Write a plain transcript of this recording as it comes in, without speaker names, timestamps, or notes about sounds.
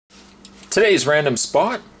Today's random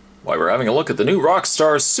spot, why we're having a look at the new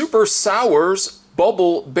Rockstar SuperSours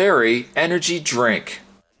BubbleBerry energy drink.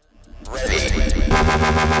 Ready.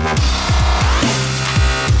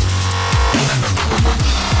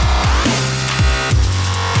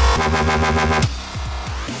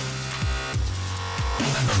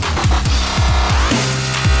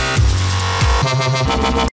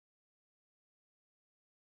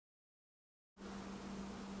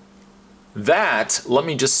 That, let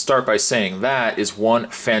me just start by saying, that is one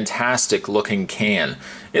fantastic looking can.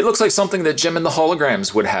 It looks like something that Gem and the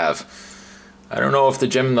Holograms would have. I don't know if the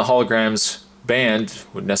Gem and the Holograms band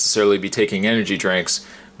would necessarily be taking energy drinks,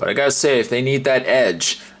 but I gotta say, if they need that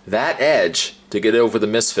edge to get over the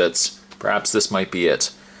misfits, perhaps this might be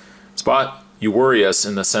it. Spot, you worry us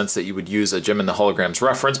in the sense that you would use a Gem and the Holograms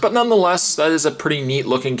reference, but nonetheless, that is a pretty neat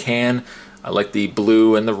looking can. I like the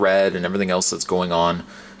blue and the red and everything else that's going on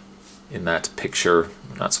in that picture.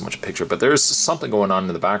 Not so much a picture, but there's something going on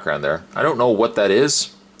in the background there. I don't know what that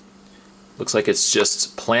is. Looks like it's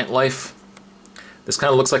just plant life. This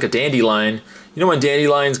kind of looks like a dandelion. You know when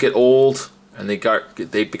dandelions get old and they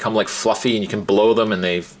become like fluffy and you can blow them and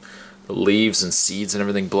the leaves and seeds and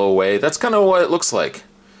everything blow away? That's kind of what it looks like.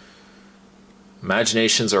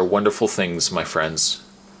 Imaginations are wonderful things, my friends.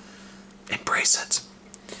 Embrace it.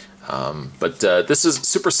 This is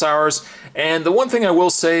SuperSours, and the one thing I will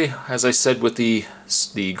say, as I said with the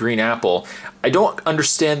green apple, I don't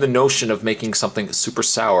understand the notion of making something super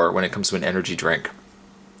sour when it comes to an energy drink.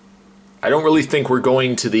 I don't really think we're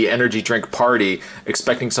going to the energy drink party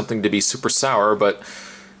expecting something to be super sour, but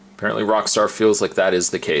apparently Rockstar feels like that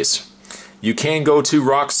is the case. You can go to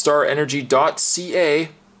rockstarenergy.ca.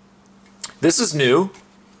 This is new,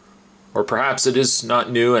 or perhaps it is not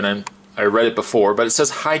new and I read it before, but it says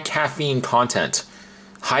high caffeine content.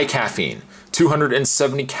 High caffeine.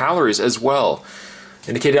 270 calories as well.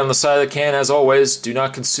 Indicated on the side of the can, as always, do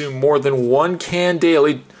not consume more than 1 can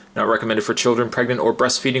daily. Not recommended for children, pregnant, or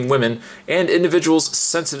breastfeeding women, and individuals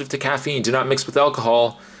sensitive to caffeine. Do not mix with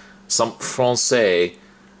alcohol. Some Francais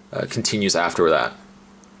continues after that.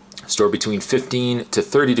 Stored between 15 to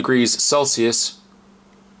 30 degrees Celsius.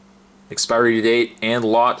 Expiry date and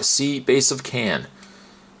lot. See base of can.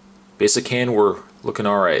 Basic can, we're looking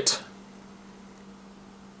alright.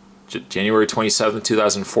 January 27th,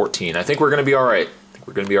 2014. I think we're going to be alright. I'm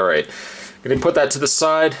going to put that to the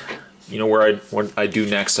side. You know where what I do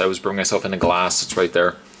next. I always bring myself in a glass. It's right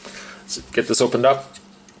there. Let's get this opened up.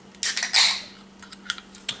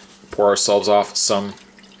 Pour ourselves off some.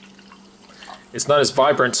 It's not as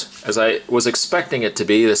vibrant as I was expecting it to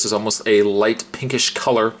be. This is almost a light pinkish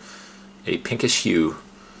color. A pinkish hue.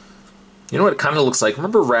 You know what it kind of looks like?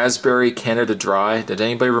 Remember Raspberry Canada Dry? Did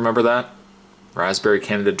anybody remember that? Raspberry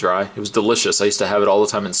Canada Dry. It was delicious. I used to have it all the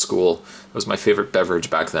time in school. It was my favorite beverage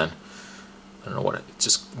back then. I don't know what it's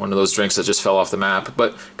just one of those drinks that just fell off the map,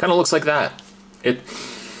 but kind of looks like that.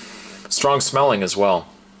 Strong smelling as well.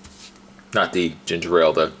 Not the ginger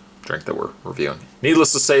ale, the drink that we're reviewing.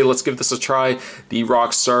 Needless to say, let's give this a try. The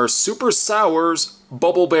Rockstar SuperSours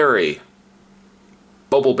BubbleBerry.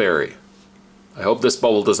 BubbleBerry. I hope this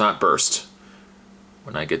bubble does not burst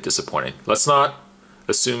when I get disappointed. Let's not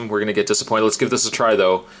assume we're going to get disappointed. Let's give this a try,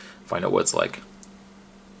 though. Find out what it's like.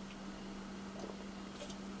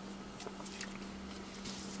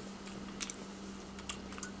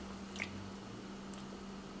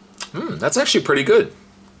 That's actually pretty good.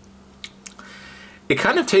 It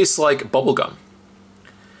kind of tastes like bubblegum.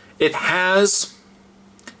 It has,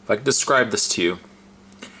 if I could describe this to you,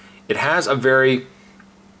 it has a very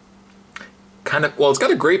it's got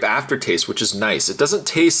a grape aftertaste, which is nice. It doesn't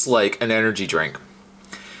taste like an energy drink,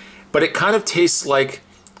 but it kind of tastes like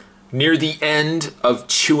near the end of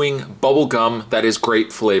chewing bubble gum that is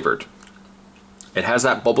grape flavored. It has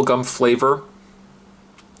that bubblegum flavor,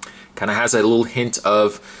 kind of has a little hint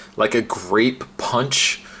of like a grape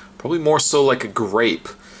punch, probably more so like a grape.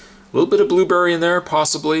 A little bit of blueberry in there,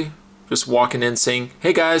 possibly. Just walking in saying,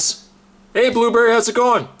 hey guys, hey Blueberry, how's it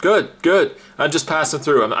going? Good, good. I'm just passing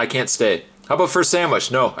through, I can't stay. How about for a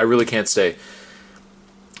sandwich? No, I really can't stay.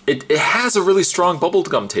 It has a really strong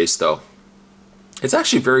bubblegum taste, though. It's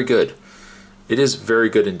actually very good. It is very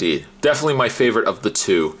good indeed. Definitely my favorite of the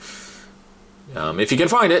two. If you can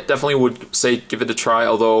find it, definitely would say give it a try.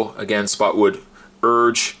 Although, again, Spot would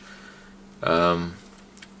urge, some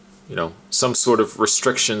sort of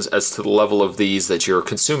restrictions as to the level of these that you're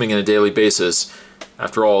consuming on a daily basis.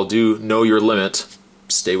 After all, do know your limit.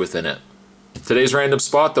 Stay within it. Today's random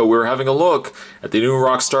spot, though, we're having a look at the new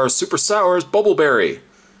Rockstar SuperSours BubbleBerry.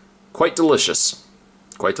 Quite delicious.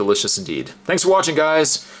 Quite delicious indeed. Thanks for watching,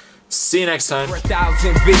 guys. See you next time. For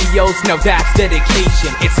 1,000 videos, now that's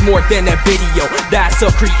dedication. It's more than a video, that's a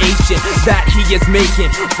creation that he is making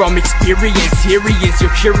from experience. Here he is,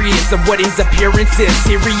 you're curious of what his appearance is.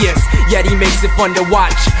 Serious, yet he makes it fun to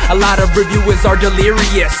watch. A lot of reviewers are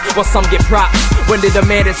delirious, while some get props. When the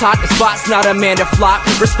demand is hot, the spot's not a man to flop.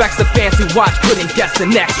 Respects the fans who watch, couldn't guess the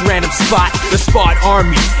next random spot. The Spot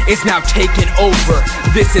Army is now taking over.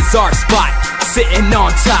 This is our spot, sitting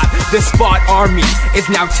on top. The Spot Army is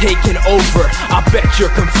now taking over. I bet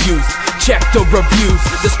you're confused, check the reviews.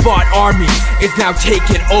 The Spot Army is now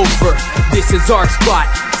taking over. This is our spot,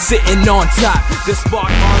 sitting on top. The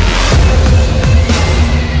Spot Army.